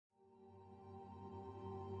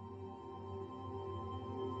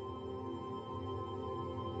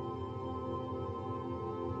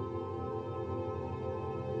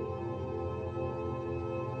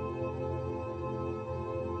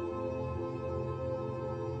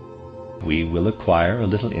we will acquire a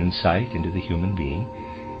little insight into the human being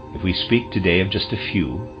if we speak today of just a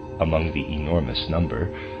few, among the enormous number,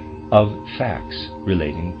 of facts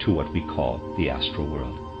relating to what we call the astral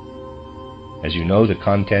world. As you know, the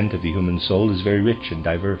content of the human soul is very rich and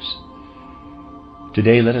diverse.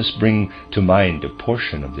 Today let us bring to mind a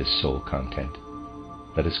portion of this soul content.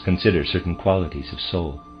 Let us consider certain qualities of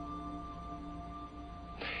soul.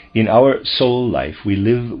 In our soul life we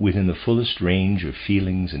live within the fullest range of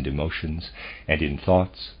feelings and emotions, and in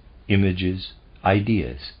thoughts, images,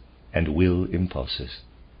 ideas, and will impulses.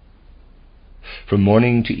 From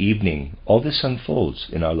morning to evening, all this unfolds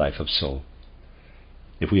in our life of soul.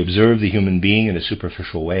 If we observe the human being in a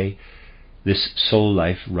superficial way, this soul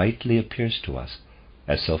life rightly appears to us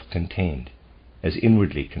as self-contained, as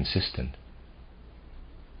inwardly consistent.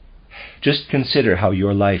 Just consider how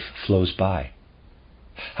your life flows by,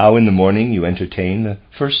 how in the morning you entertain the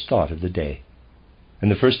first thought of the day,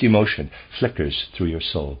 and the first emotion flickers through your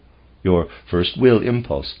soul, your first will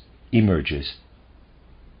impulse emerges.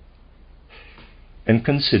 And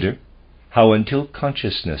consider how until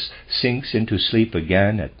consciousness sinks into sleep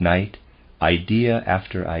again at night, idea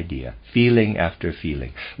after idea, feeling after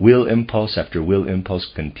feeling, will impulse after will impulse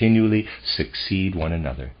continually succeed one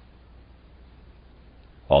another.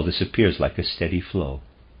 All this appears like a steady flow.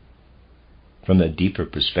 From a deeper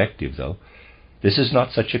perspective, though, this is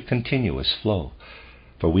not such a continuous flow,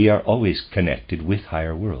 for we are always connected with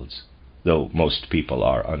higher worlds, though most people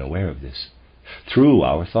are unaware of this, through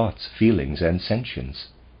our thoughts, feelings, and sentience.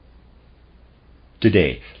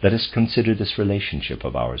 Today, let us consider this relationship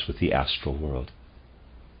of ours with the astral world.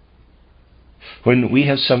 When we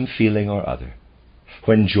have some feeling or other,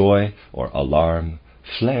 when joy or alarm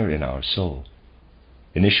flare in our soul,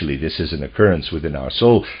 initially this is an occurrence within our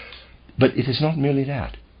soul, but it is not merely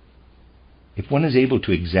that. If one is able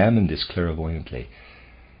to examine this clairvoyantly,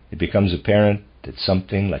 it becomes apparent that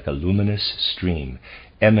something like a luminous stream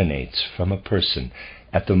emanates from a person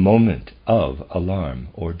at the moment of alarm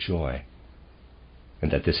or joy,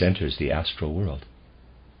 and that this enters the astral world.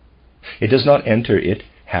 It does not enter it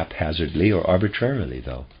haphazardly or arbitrarily,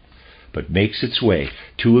 though, but makes its way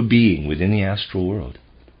to a being within the astral world.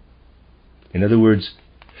 In other words,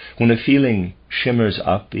 when a feeling shimmers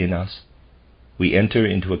up in us, we enter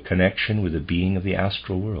into a connection with a being of the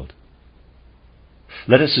astral world.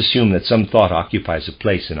 Let us assume that some thought occupies a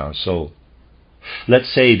place in our soul.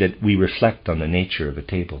 Let's say that we reflect on the nature of a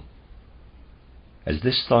table. As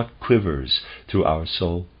this thought quivers through our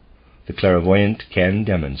soul, the clairvoyant can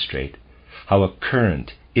demonstrate how a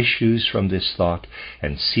current issues from this thought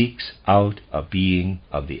and seeks out a being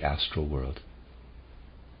of the astral world.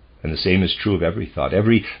 And the same is true of every thought,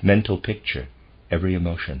 every mental picture, every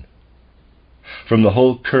emotion. From the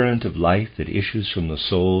whole current of life that issues from the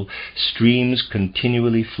soul, streams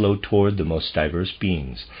continually flow toward the most diverse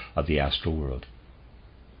beings of the astral world.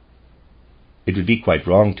 It would be quite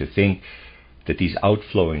wrong to think that these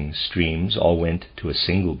outflowing streams all went to a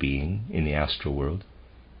single being in the astral world.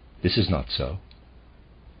 This is not so.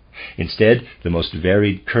 Instead, the most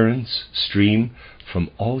varied currents stream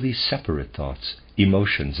from all these separate thoughts,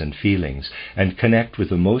 emotions, and feelings, and connect with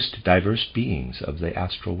the most diverse beings of the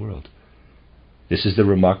astral world. This is the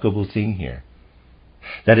remarkable thing here,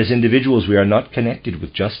 that as individuals we are not connected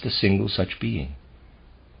with just a single such being,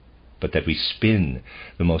 but that we spin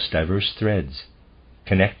the most diverse threads,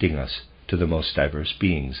 connecting us to the most diverse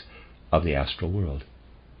beings of the astral world.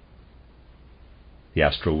 The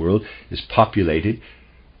astral world is populated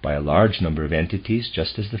by a large number of entities,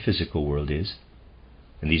 just as the physical world is,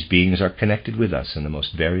 and these beings are connected with us in the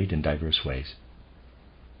most varied and diverse ways.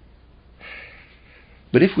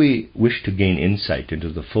 But if we wish to gain insight into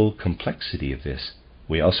the full complexity of this,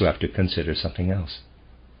 we also have to consider something else.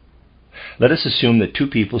 Let us assume that two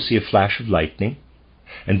people see a flash of lightning,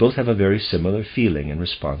 and both have a very similar feeling in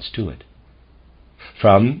response to it.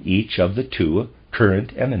 From each of the two, a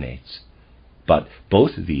current emanates, but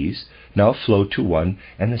both of these now flow to one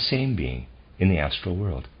and the same being in the astral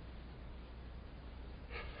world.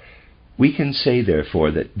 We can say,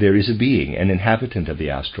 therefore, that there is a being, an inhabitant of the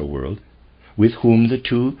astral world, with whom the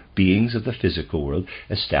two beings of the physical world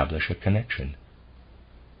establish a connection.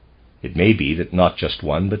 It may be that not just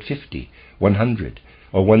one, but 50, 100,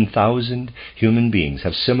 or 1,000 human beings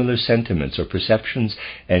have similar sentiments or perceptions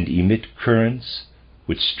and emit currents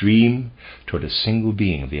which stream toward a single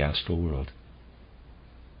being of the astral world.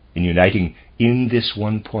 In uniting in this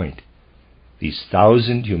one point, these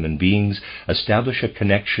 1,000 human beings establish a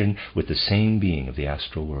connection with the same being of the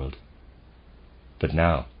astral world. But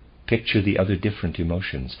now, picture the other different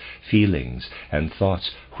emotions, feelings, and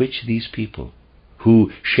thoughts which these people,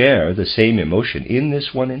 who share the same emotion in this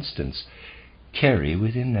one instance carry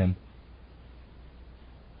within them.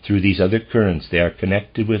 Through these other currents, they are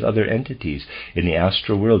connected with other entities in the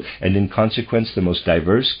astral world, and in consequence, the most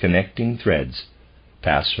diverse connecting threads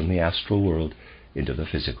pass from the astral world into the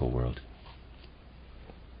physical world.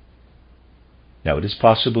 Now, it is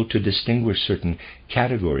possible to distinguish certain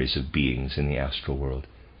categories of beings in the astral world.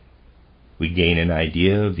 We gain an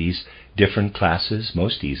idea of these different classes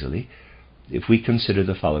most easily if we consider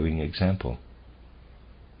the following example.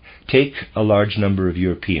 Take a large number of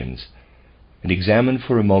Europeans and examine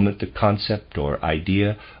for a moment the concept or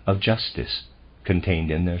idea of justice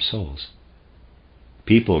contained in their souls.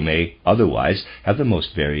 People may otherwise have the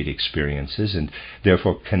most varied experiences and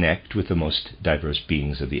therefore connect with the most diverse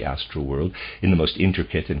beings of the astral world in the most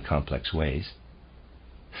intricate and complex ways.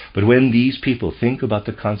 But when these people think about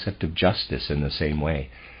the concept of justice in the same way,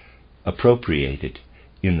 appropriate it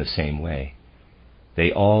in the same way,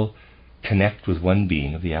 they all connect with one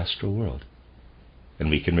being of the astral world. And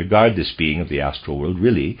we can regard this being of the astral world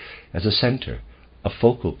really as a center, a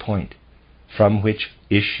focal point, from which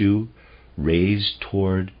issue rays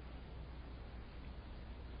toward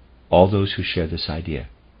all those who share this idea.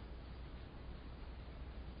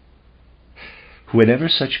 Whenever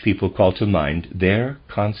such people call to mind their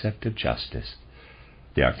concept of justice,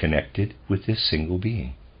 they are connected with this single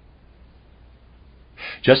being.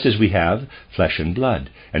 Just as we have flesh and blood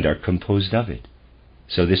and are composed of it,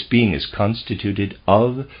 so this being is constituted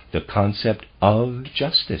of the concept of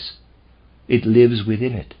justice. It lives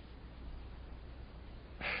within it.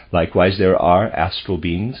 Likewise, there are astral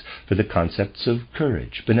beings for the concepts of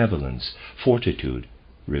courage, benevolence, fortitude,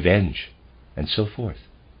 revenge, and so forth.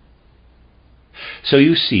 So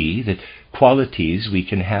you see that qualities we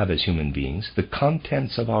can have as human beings, the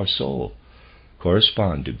contents of our soul,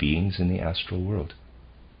 correspond to beings in the astral world.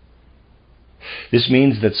 This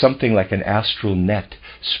means that something like an astral net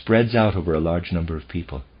spreads out over a large number of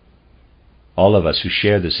people. All of us who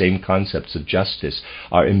share the same concepts of justice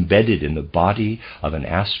are embedded in the body of an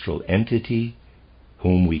astral entity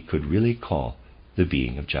whom we could really call the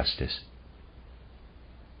being of justice.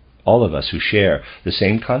 All of us who share the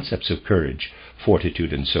same concepts of courage,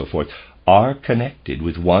 fortitude, and so forth are connected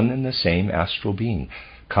with one and the same astral being,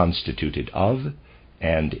 constituted of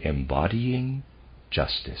and embodying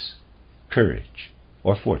justice, courage,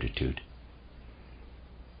 or fortitude.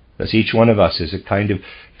 Thus each one of us is a kind of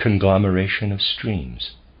conglomeration of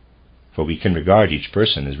streams, for we can regard each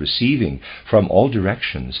person as receiving from all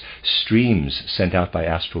directions streams sent out by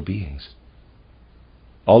astral beings.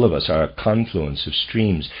 All of us are a confluence of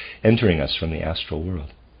streams entering us from the astral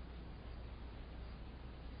world.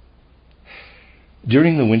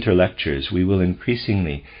 During the winter lectures, we will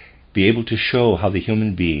increasingly be able to show how the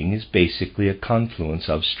human being is basically a confluence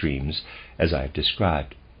of streams, as I have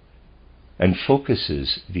described, and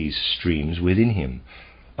focuses these streams within him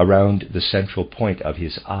around the central point of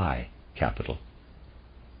his I, capital.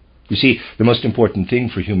 You see, the most important thing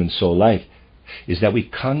for human soul life is that we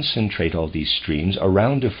concentrate all these streams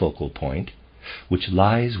around a focal point which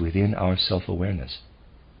lies within our self-awareness.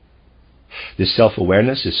 This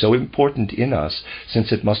self-awareness is so important in us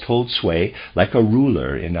since it must hold sway like a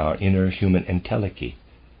ruler in our inner human entelechy,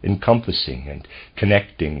 encompassing and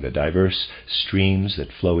connecting the diverse streams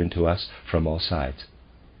that flow into us from all sides.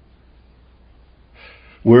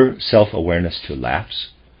 Were self-awareness to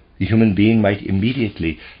lapse, the human being might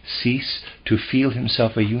immediately cease to feel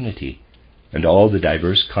himself a unity, and all the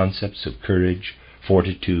diverse concepts of courage,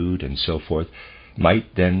 fortitude, and so forth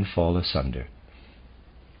might then fall asunder.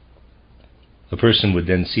 A person would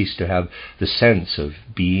then cease to have the sense of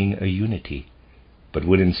being a unity, but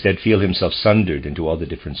would instead feel himself sundered into all the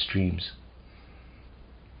different streams.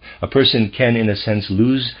 A person can, in a sense,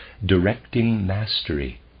 lose directing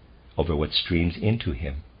mastery over what streams into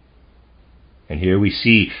him. And here we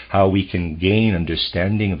see how we can gain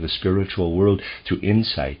understanding of the spiritual world through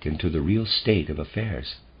insight into the real state of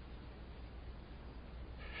affairs.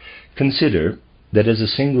 Consider that as a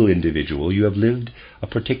single individual you have lived a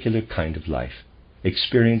particular kind of life,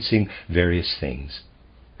 experiencing various things,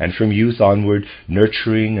 and from youth onward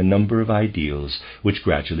nurturing a number of ideals which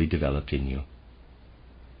gradually developed in you.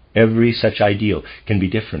 Every such ideal can be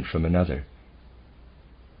different from another.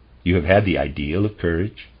 You have had the ideal of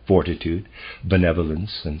courage, fortitude,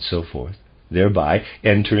 benevolence, and so forth, thereby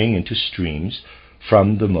entering into streams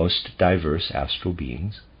from the most diverse astral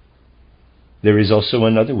beings. There is also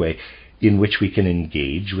another way in which we can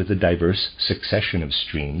engage with a diverse succession of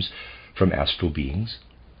streams from astral beings.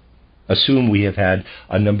 Assume we have had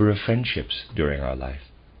a number of friendships during our life.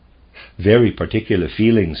 very particular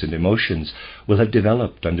feelings and emotions will have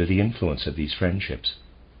developed under the influence of these friendships,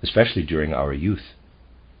 especially during our youth.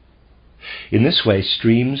 In this way,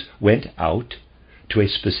 streams went out to a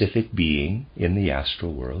specific being in the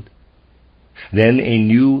astral world. Then a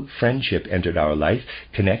new friendship entered our life,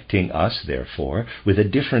 connecting us, therefore, with a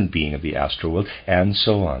different being of the astral world, and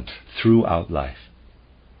so on, throughout life.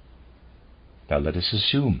 Now let us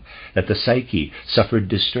assume that the psyche suffered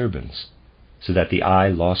disturbance, so that the I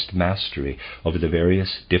lost mastery over the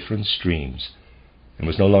various different streams, and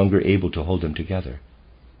was no longer able to hold them together.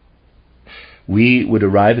 We would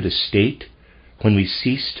arrive at a state when we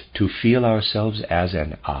ceased to feel ourselves as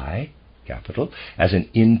an I, capital, as an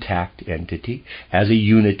intact entity, as a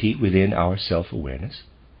unity within our self-awareness.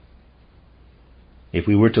 If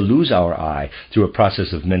we were to lose our I through a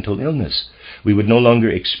process of mental illness, we would no longer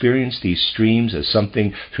experience these streams as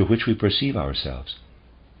something through which we perceive ourselves,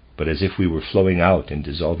 but as if we were flowing out and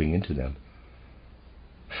dissolving into them.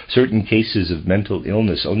 Certain cases of mental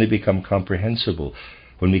illness only become comprehensible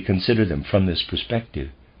when we consider them from this perspective,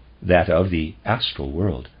 that of the astral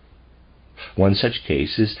world. One such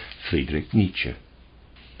case is Friedrich Nietzsche.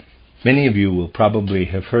 Many of you will probably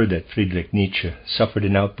have heard that Friedrich Nietzsche suffered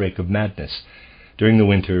an outbreak of madness during the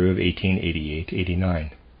winter of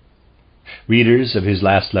 1888-89. Readers of his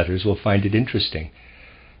last letters will find it interesting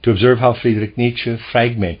to observe how Friedrich Nietzsche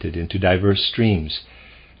fragmented into diverse streams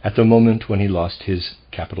at the moment when he lost his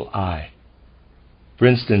capital I. For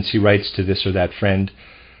instance, he writes to this or that friend,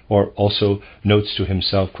 or also notes to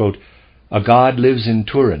himself, quote, "A god lives in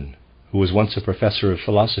Turin, who was once a professor of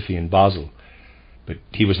philosophy in Basel, but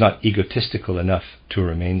he was not egotistical enough to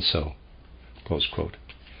remain so." Close quote.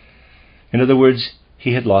 In other words,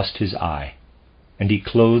 he had lost his I, and he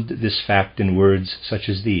clothed this fact in words such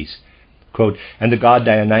as these, quote, "And the god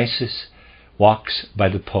Dionysus walks by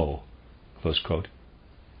the Po," close quote.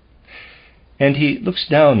 And he looks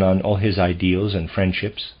down on all his ideals and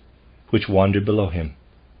friendships, which wander below him.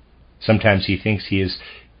 Sometimes he thinks he is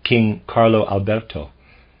King Carlo Alberto,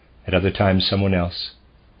 at other times someone else,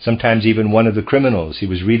 sometimes even one of the criminals he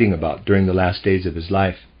was reading about during the last days of his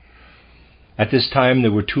life. At this time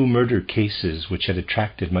there were 2 murder cases which had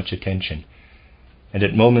attracted much attention, and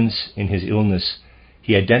at moments in his illness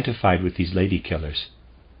he identified with these lady killers.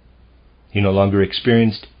 He no longer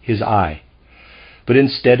experienced his I, but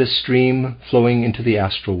instead a stream flowing into the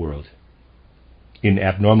astral world. In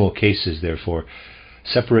abnormal cases, therefore,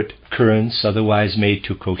 separate currents otherwise made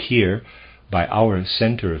to cohere by our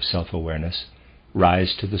center of self-awareness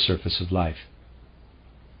rise to the surface of life.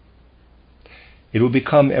 It will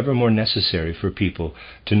become ever more necessary for people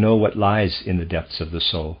to know what lies in the depths of the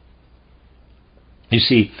soul. You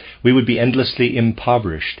see, we would be endlessly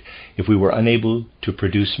impoverished if we were unable to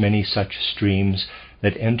produce many such streams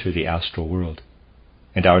that enter the astral world,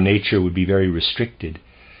 and our nature would be very restricted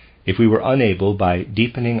if we were unable, by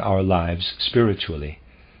deepening our lives spiritually,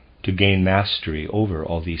 to gain mastery over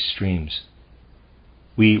all these streams.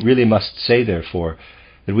 We really must say, therefore,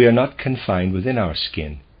 that we are not confined within our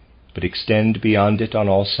skin, but extend beyond it on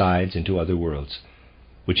all sides into other worlds,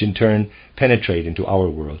 which in turn penetrate into our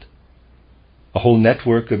world. A whole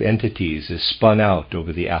network of entities is spun out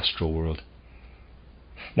over the astral world.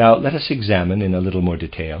 Now let us examine in a little more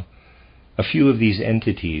detail a few of these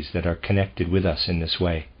entities that are connected with us in this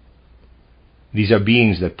way. These are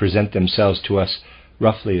beings that present themselves to us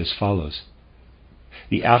roughly as follows.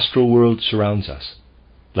 The astral world surrounds us.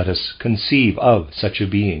 Let us conceive of such a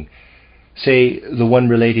being, say the one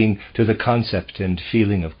relating to the concept and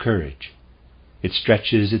feeling of courage. It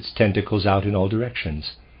stretches its tentacles out in all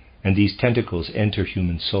directions, and these tentacles enter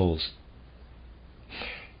human souls.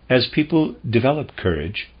 As people develop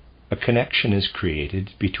courage, a connection is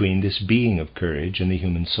created between this being of courage and the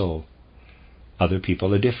human soul. Other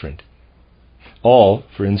people are different. All,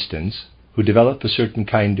 for instance, who develop a certain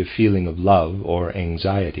kind of feeling of love or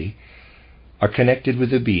anxiety are connected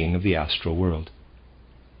with the being of the astral world.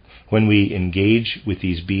 When we engage with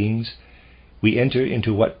these beings, we enter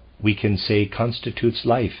into what we can say constitutes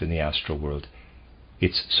life in the astral world,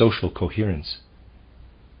 its social coherence.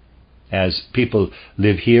 As people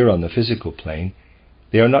live here on the physical plane,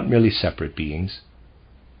 they are not merely separate beings.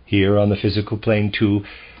 Here on the physical plane, too,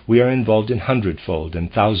 we are involved in hundredfold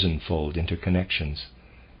and thousandfold interconnections.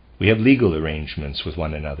 We have legal arrangements with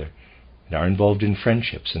one another, and are involved in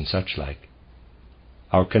friendships and such like.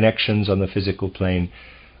 Our connections on the physical plane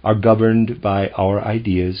are governed by our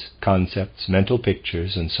ideas, concepts, mental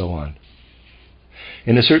pictures, and so on.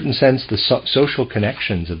 In a certain sense, the social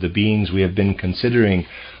connections of the beings we have been considering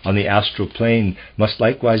on the astral plane must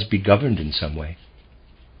likewise be governed in some way.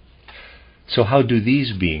 So how do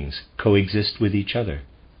these beings coexist with each other?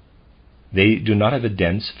 They do not have a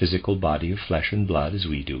dense physical body of flesh and blood as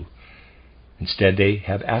we do. Instead, they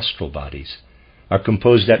have astral bodies, are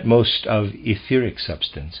composed at most of etheric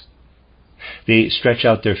substance. They stretch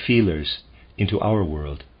out their feelers into our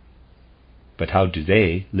world. But how do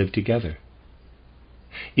they live together?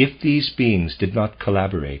 If these beings did not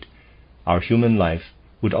collaborate, our human life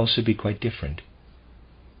would also be quite different.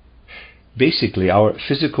 Basically, our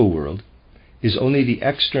physical world is only the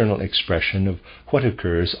external expression of what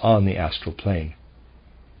occurs on the astral plane.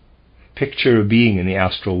 Picture a being in the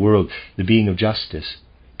astral world, the being of justice,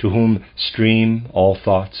 to whom stream all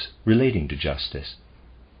thoughts relating to justice.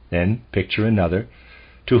 Then picture another,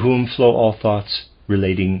 to whom flow all thoughts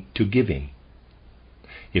relating to giving.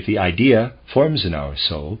 If the idea forms in our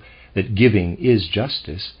soul that giving is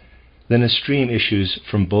justice, then a stream issues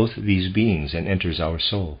from both these beings and enters our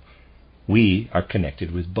soul. We are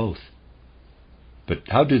connected with both. But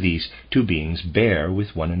how do these two beings bear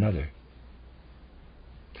with one another?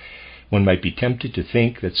 One might be tempted to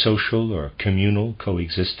think that social or communal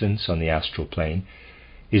coexistence on the astral plane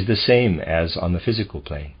is the same as on the physical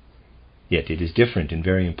plane, yet it is different in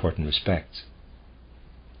very important respects.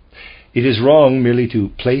 It is wrong merely to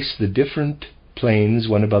place the different planes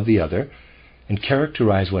one above the other and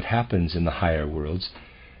characterize what happens in the higher worlds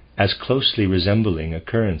as closely resembling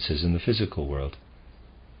occurrences in the physical world.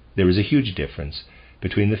 There is a huge difference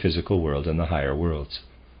between the physical world and the higher worlds,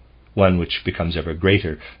 one which becomes ever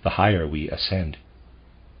greater the higher we ascend.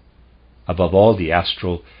 Above all, the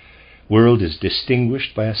astral world is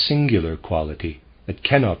distinguished by a singular quality that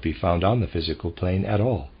cannot be found on the physical plane at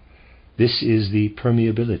all. This is the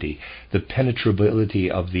permeability, the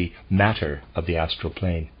penetrability of the matter of the astral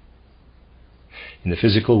plane. In the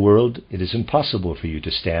physical world, it is impossible for you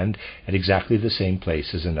to stand at exactly the same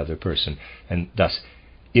place as another person, and thus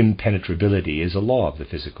impenetrability is a law of the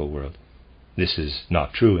physical world. This is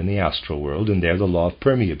not true in the astral world, and there the law of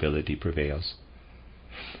permeability prevails.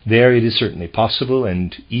 There it is certainly possible,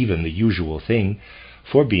 and even the usual thing,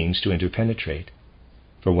 for beings to interpenetrate,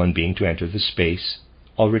 for one being to enter the space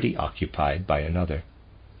already occupied by another.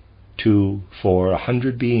 2, 4,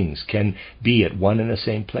 100 beings can be at one and the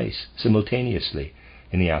same place simultaneously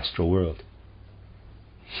in the astral world.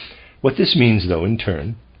 What this means, though, in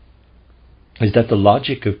turn, is that the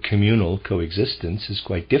logic of communal coexistence is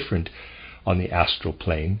quite different on the astral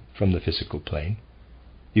plane from the physical plane.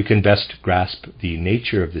 You can best grasp the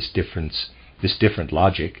nature of this different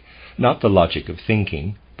logic, not the logic of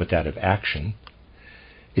thinking, but that of action,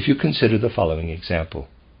 if you consider the following example.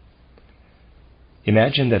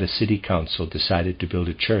 Imagine that a city council decided to build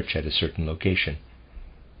a church at a certain location.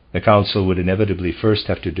 The council would inevitably first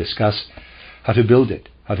have to discuss how to build it,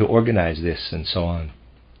 how to organize this, and so on.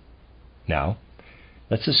 Now,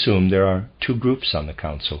 let's assume there are two groups on the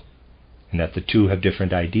council, and that the two have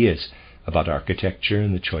different ideas about architecture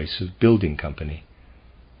and the choice of building company.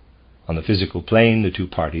 On the physical plane, the two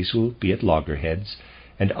parties will be at loggerheads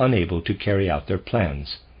and unable to carry out their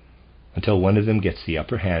plans, until one of them gets the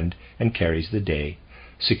upper hand and carries the day,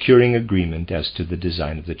 securing agreement as to the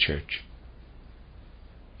design of the church.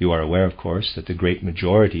 You are aware, of course, that the great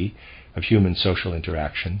majority of human social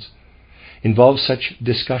interactions involve such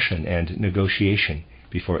discussion and negotiation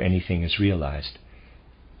before anything is realized,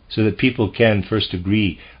 so that people can first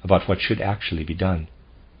agree about what should actually be done.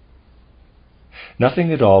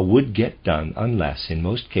 Nothing at all would get done unless, in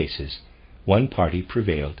most cases, one party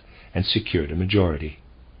prevailed and secured a majority.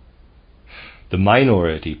 The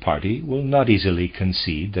minority party will not easily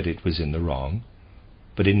concede that it was in the wrong,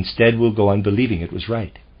 but instead will go on believing it was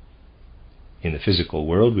right. In the physical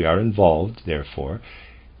world, we are involved, therefore,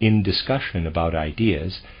 in discussion about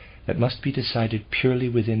ideas that must be decided purely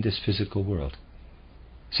within this physical world,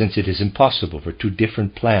 since it is impossible for two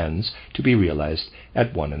different plans to be realized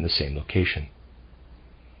at one and the same location.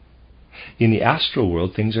 In the astral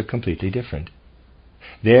world, things are completely different.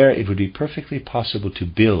 There it would be perfectly possible to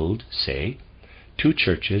build, say, two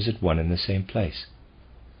churches at one and the same place.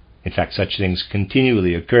 In fact, such things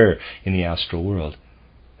continually occur in the astral world,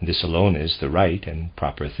 and this alone is the right and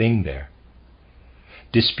proper thing there.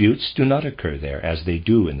 Disputes do not occur there as they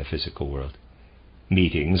do in the physical world.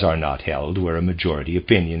 Meetings are not held where a majority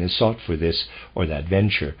opinion is sought for this or that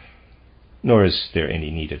venture, nor is there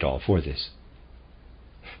any need at all for this.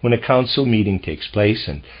 When a council meeting takes place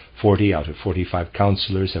and 40 out of 45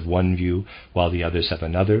 councillors have one view while the others have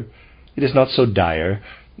another, it is not so dire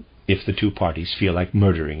if the two parties feel like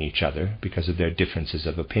murdering each other because of their differences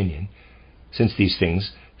of opinion, since these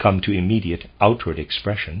things come to immediate outward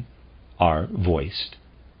expression, are voiced.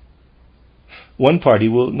 One party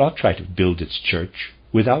will not try to build its church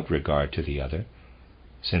without regard to the other,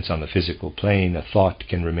 Since on the physical plane a thought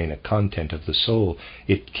can remain a content of the soul,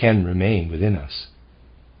 it can remain within us.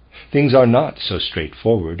 Things are not so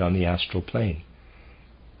straightforward on the astral plane.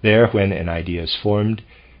 There, when an idea is formed,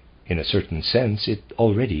 in a certain sense, it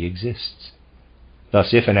already exists.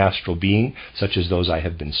 Thus, if an astral being, such as those I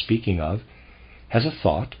have been speaking of, has a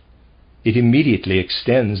thought, it immediately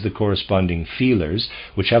extends the corresponding feelers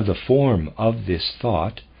which have the form of this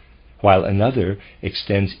thought, while another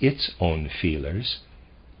extends its own feelers,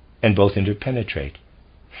 and both interpenetrate,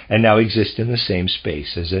 and now exist in the same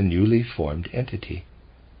space as a newly formed entity.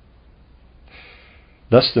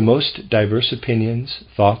 Thus the most diverse opinions,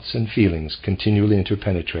 thoughts, and feelings continually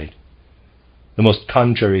interpenetrate. The most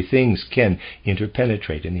contrary things can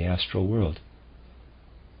interpenetrate in the astral world.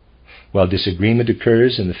 While disagreement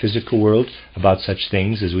occurs in the physical world about such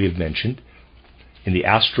things as we have mentioned, in the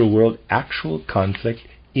astral world actual conflict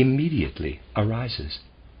immediately arises.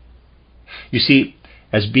 You see,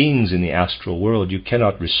 as beings in the astral world, you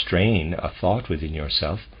cannot restrain a thought within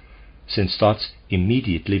yourself, since thoughts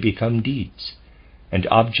immediately become deeds, and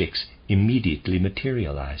objects immediately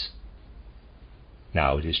materialize.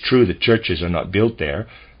 Now, it is true that churches are not built there,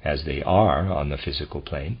 as they are on the physical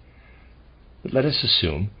plane, but let us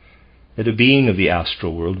assume that a being of the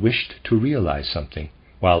astral world wished to realize something,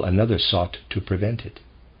 while another sought to prevent it.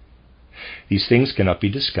 These things cannot be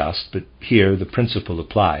discussed, but here the principle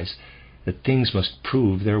applies that things must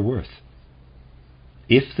prove their worth.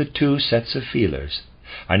 If the two sets of feelers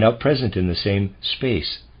are now present in the same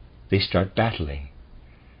space, they start battling.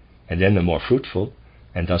 And then the more fruitful,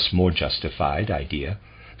 and thus more justified idea,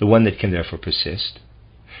 the one that can therefore persist,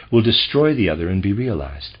 will destroy the other and be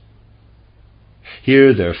realized.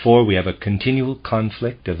 Here, therefore, we have a continual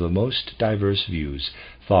conflict of the most diverse views,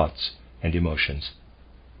 thoughts, and emotions.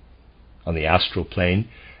 On the astral plane,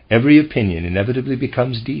 every opinion inevitably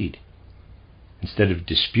becomes deed. Instead of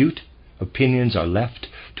dispute, opinions are left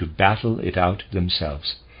to battle it out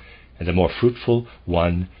themselves, and the more fruitful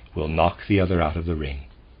one will knock the other out of the ring.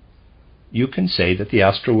 You can say that the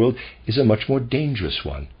astral world is a much more dangerous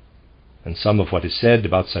one, and some of what is said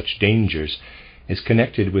about such dangers is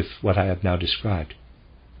connected with what I have now described.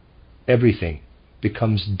 Everything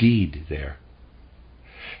becomes deed there,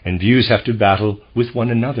 and views have to battle with one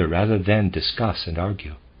another rather than discuss and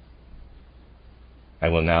argue. I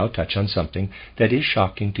will now touch on something that is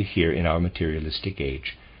shocking to hear in our materialistic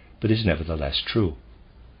age, but is nevertheless true.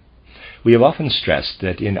 We have often stressed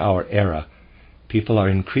that in our era, people are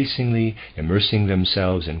increasingly immersing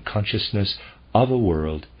themselves in consciousness of a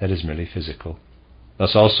world that is merely physical,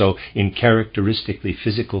 thus also in characteristically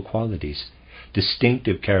physical qualities,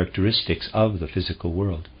 distinctive characteristics of the physical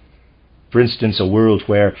world. For instance, a world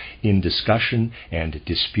where, in discussion and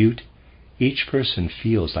dispute, each person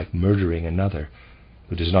feels like murdering another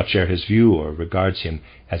who does not share his view or regards him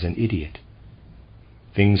as an idiot.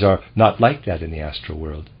 Things are not like that in the astral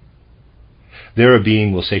world. There a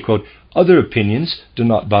being will say, quote, "Other opinions do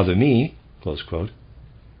not bother me," close quote.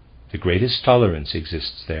 The greatest tolerance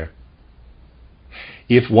exists there.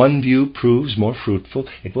 If one view proves more fruitful,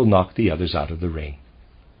 it will knock the others out of the ring.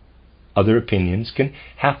 Other opinions can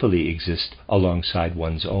happily exist alongside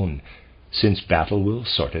one's own, since battle will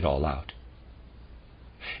sort it all out.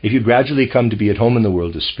 If you gradually come to be at home in the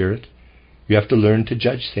world of spirit, you have to learn to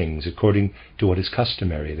judge things according to what is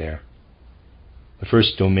customary there. The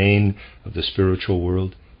first domain of the spiritual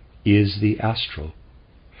world is the astral,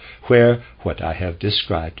 where what I have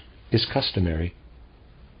described is customary.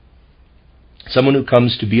 Someone who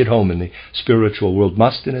comes to be at home in the spiritual world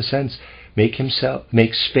must, in a sense, make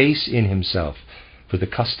space in himself for the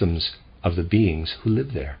customs of the beings who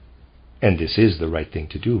live there. And this is the right thing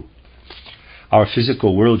to do. Our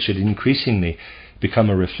physical world should increasingly become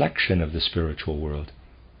a reflection of the spiritual world,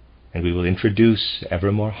 and we will introduce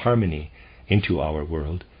ever more harmony into our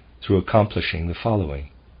world through accomplishing the following.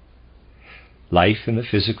 Life in the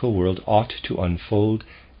physical world ought to unfold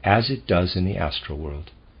as it does in the astral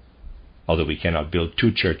world. Although we cannot build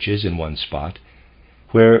two churches in one spot,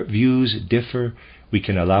 where views differ, we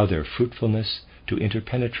can allow their fruitfulness to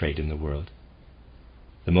interpenetrate in the world.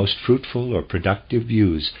 The most fruitful or productive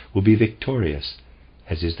views will be victorious,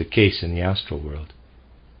 as is the case in the astral world.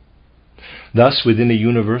 Thus, within a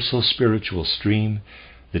universal spiritual stream,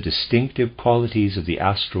 the distinctive qualities of the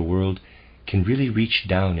astral world can really reach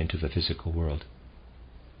down into the physical world.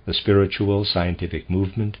 The spiritual scientific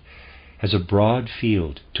movement has a broad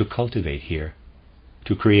field to cultivate here,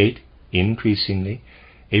 to create, increasingly,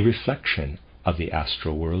 a reflection of the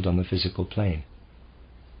astral world on the physical plane.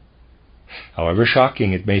 However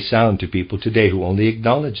shocking it may sound to people today who only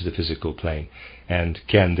acknowledge the physical plane, and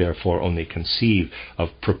can therefore only conceive of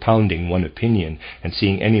propounding one opinion and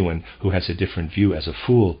seeing anyone who has a different view as a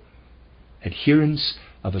fool, adherents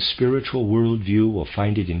of a spiritual worldview will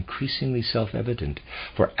find it increasingly self-evident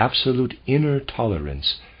for absolute inner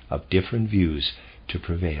tolerance of different views to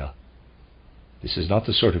prevail. This is not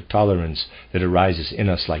the sort of tolerance that arises in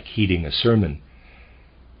us like heeding a sermon,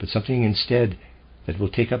 but something instead that will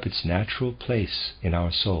take up its natural place in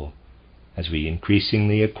our soul as we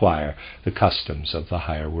increasingly acquire the customs of the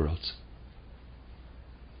higher worlds.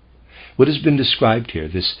 What has been described here,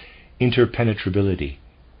 this interpenetrability,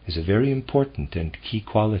 is a very important and key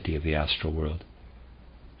quality of the astral world.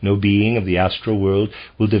 No being of the astral world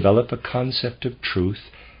will develop a concept of truth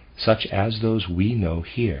such as those we know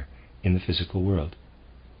here in the physical world.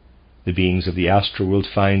 The beings of the astral world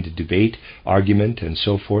find debate, argument, and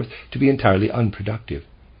so forth to be entirely unproductive.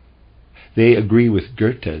 They agree with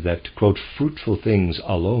Goethe that, quote, fruitful things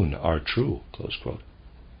alone are true, close quote.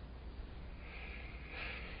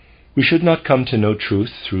 We should not come to know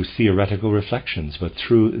truth through theoretical reflections, but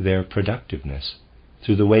through their productiveness,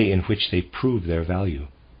 through the way in which they prove their value.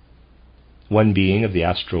 One being of the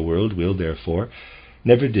astral world will, therefore,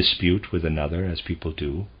 never dispute with another as people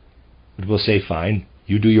do, but will say, fine,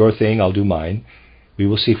 you do your thing, I'll do mine. We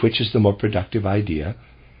will see which is the more productive idea,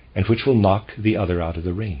 and which will knock the other out of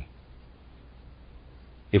the ring.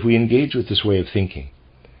 If we engage with this way of thinking,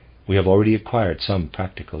 we have already acquired some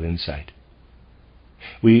practical insight.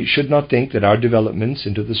 We should not think that our developments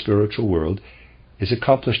into the spiritual world is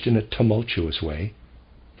accomplished in a tumultuous way,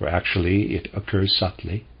 for actually it occurs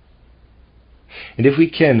subtly. And if we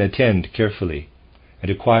can attend carefully and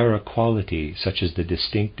acquire a quality such as the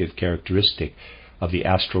distinctive characteristic of the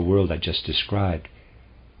astral world I just described,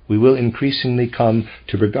 we will increasingly come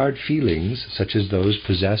to regard feelings such as those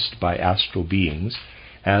possessed by astral beings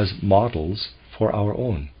as models for our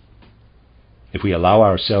own. If we allow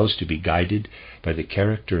ourselves to be guided by the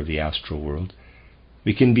character of the astral world,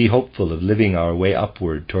 we can be hopeful of living our way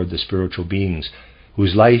upward toward the spiritual beings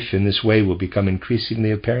whose life in this way will become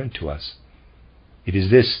increasingly apparent to us. It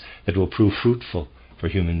is this that will prove fruitful for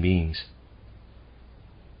human beings.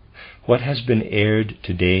 What has been aired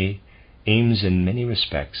today aims in many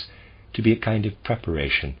respects to be a kind of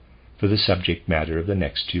preparation for the subject matter of the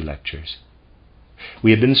next 2 lectures.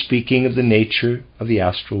 We have been speaking of the nature of the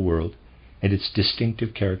astral world and its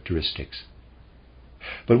distinctive characteristics.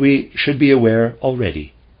 But we should be aware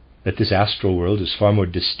already that this astral world is far more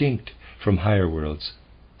distinct from higher worlds,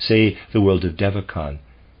 say the world of Devachan,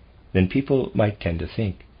 than people might tend to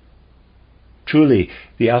think. Truly,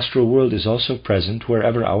 the astral world is also present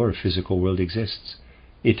wherever our physical world exists.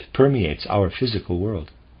 It permeates our physical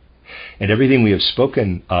world. And everything we have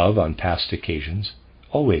spoken of on past occasions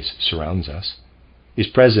always surrounds us, is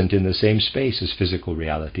present in the same space as physical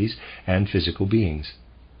realities and physical beings.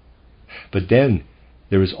 But then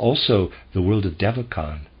there is also the world of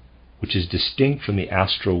Devachan, which is distinct from the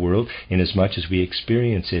astral world inasmuch as we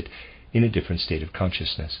experience it in a different state of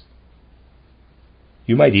consciousness.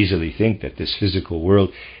 You might easily think that this physical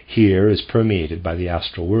world here is permeated by the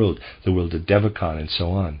astral world, the world of Devachan, and so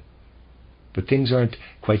on. But things aren't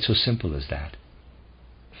quite so simple as that.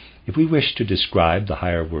 If we wish to describe the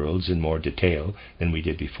higher worlds in more detail than we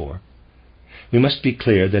did before, we must be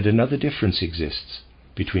clear that another difference exists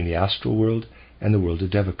between the astral world and the world of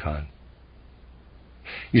Devachan.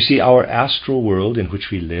 You see, our astral world in which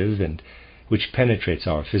we live and which penetrates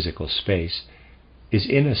our physical space is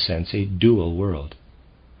in a sense a dual world,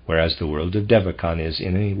 whereas the world of Devachan is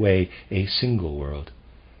in a way a single world.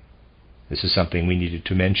 This is something we needed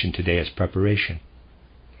to mention today as preparation.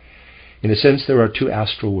 In a sense, there are 2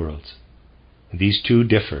 astral worlds. These 2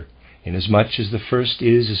 differ, inasmuch as the first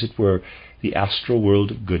is, as it were, the astral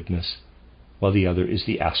world of goodness, while the other is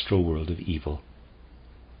the astral world of evil.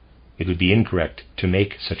 It would be incorrect to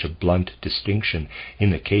make such a blunt distinction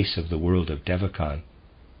in the case of the world of Devachan.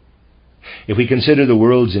 If we consider the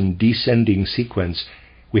worlds in descending sequence,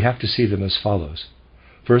 we have to see them as follows.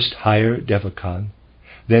 First, higher Devachan,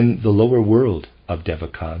 then the lower world of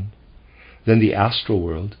Devachan, then the astral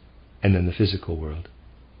world, and then the physical world.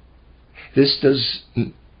 This does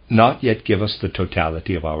not yet give us the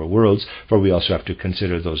totality of our worlds, for we also have to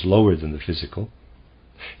consider those lower than the physical.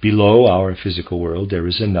 Below our physical world there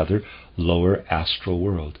is another, lower astral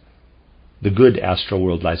world. The good astral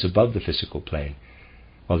world lies above the physical plane,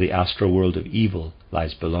 while the astral world of evil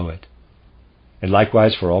lies below it, and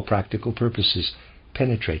likewise, for all practical purposes,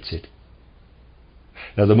 penetrates it.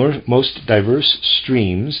 Now, the most diverse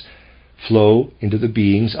streams flow into the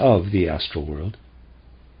beings of the astral world.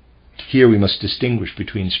 Here we must distinguish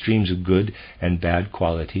between streams of good and bad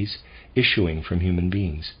qualities issuing from human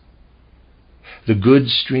beings. The good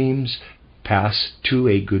streams pass to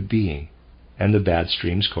a good being, and the bad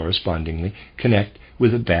streams correspondingly connect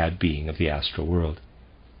with a bad being of the astral world.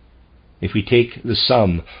 If we take the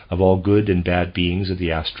sum of all good and bad beings of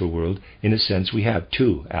the astral world, in a sense we have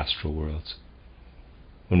two astral worlds.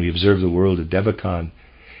 When we observe the world of Devachan,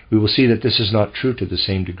 we will see that this is not true to the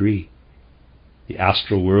same degree. The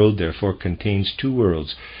astral world therefore contains two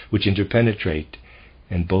worlds which interpenetrate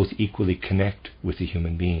and both equally connect with the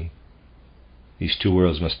human being. These two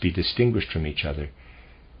worlds must be distinguished from each other,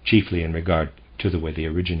 chiefly in regard to the way they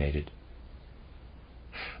originated.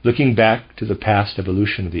 Looking back to the past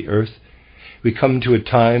evolution of the earth, we come to a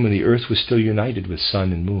time when the earth was still united with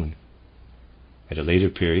sun and moon. At a later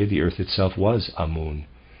period, the earth itself was a moon,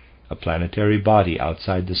 a planetary body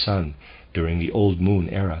outside the sun during the old moon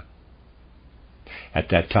era. At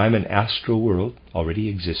that time, an astral world already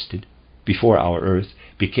existed before our earth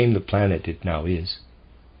became the planet it now is.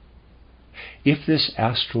 If this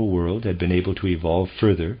astral world had been able to evolve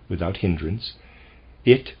further without hindrance,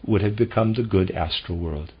 it would have become the good astral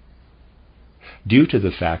world. Due to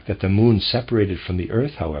the fact that the moon separated from the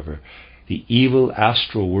earth, however, the evil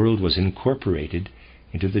astral world was incorporated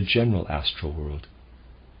into the general astral world.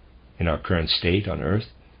 In our current state on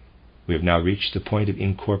earth, we have now reached the point of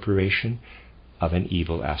incorporation of an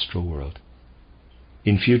evil astral world.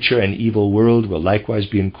 In future, an evil world will likewise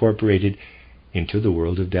be incorporated into the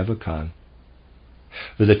world of Devachan.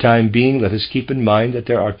 For the time being, let us keep in mind that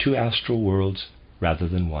there are two astral worlds rather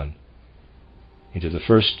than one. Into the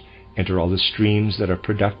first enter all the streams that are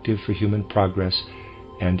productive for human progress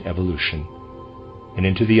and evolution, and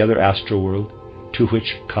into the other astral world, to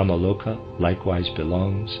which Kamaloka likewise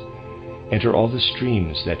belongs, enter all the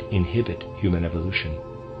streams that inhibit human evolution.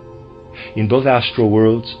 In both astral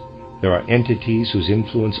worlds, there are entities whose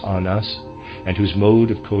influence on us and whose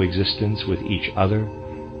mode of coexistence with each other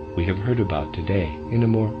we have heard about today in a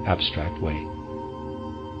more abstract way.